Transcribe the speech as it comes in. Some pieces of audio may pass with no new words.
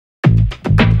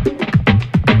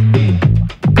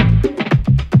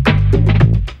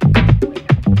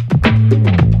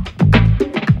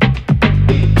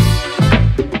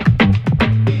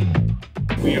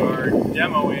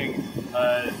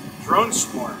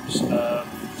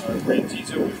swarms.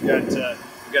 Rantizo, we've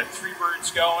got 3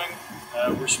 birds going.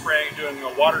 We're spraying, doing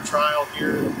a water trial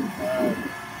here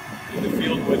in the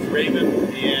field with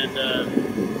Raven, and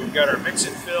we've got our mix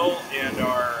and fill and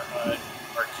our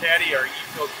caddy, our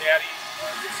e-fill caddy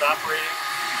that's operating,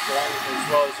 as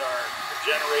well as our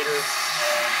generator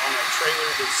on our trailer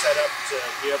that's set up to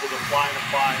be able to fly and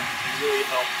apply and really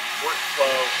help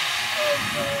workflow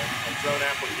of drone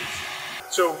application.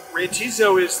 So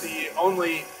Rantizo is the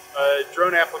only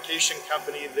drone application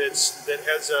company that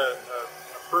has a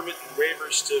permit and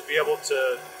waivers to be able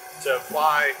to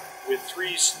fly with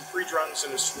three drones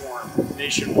in a swarm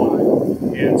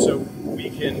nationwide, and so we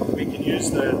can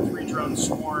use the 3-drone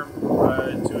swarm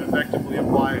to effectively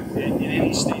apply in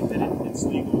any state that it's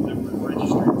legal, that we're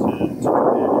registered to do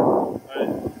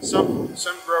that.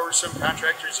 Some growers, some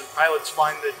contractors, and pilots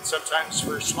find that sometimes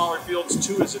for smaller fields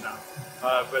 2 is enough,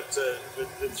 but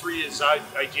the 3 is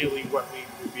ideally what we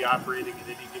would be operating at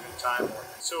any given time.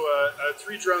 So a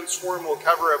 3-drone swarm will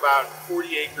cover about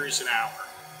 40 acres an hour.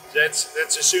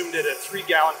 That's assumed at a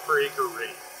 3-gallon per acre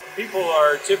rate. People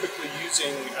are typically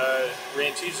using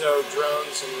Rantizo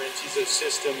drones and Rantizo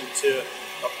system to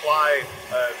apply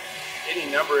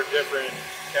any number of different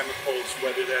chemicals,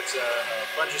 whether that's a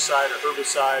fungicide or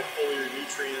herbicide, foliar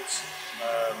nutrients.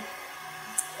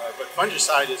 But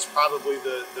fungicide is probably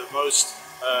the most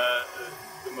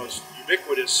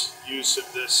ubiquitous use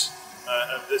of this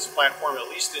platform. At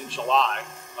least in July,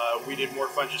 we did more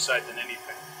fungicide than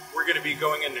anything. We're going to be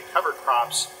going into cover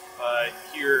crops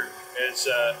here and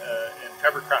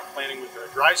cover crop planting with our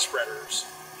dry spreaders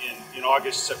in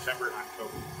August, September, and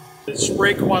October. The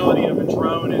spray quality of a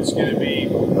drone is going to be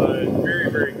very,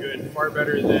 very good, far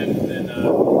better than an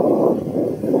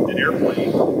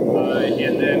airplane,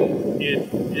 and then it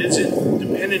isn't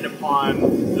dependent upon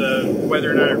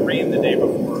whether or not it rained the day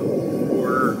before,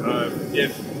 or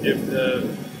if the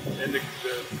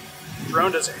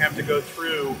drone doesn't have to go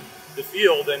through the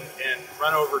field and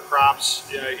run over crops.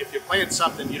 If you plant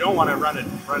something, you don't want to run it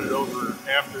over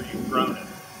after you've grown it,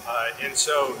 and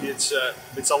so it's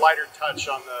a lighter touch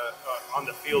on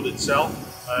the field itself.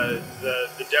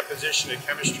 The deposition and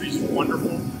chemistry is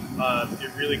wonderful.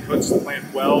 It really coats the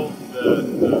plant well.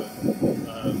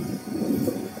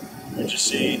 You just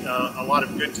see a lot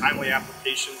of good timely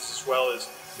applications, as well as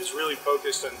is really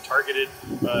focused and targeted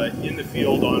in the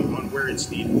field on where it's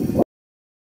needed.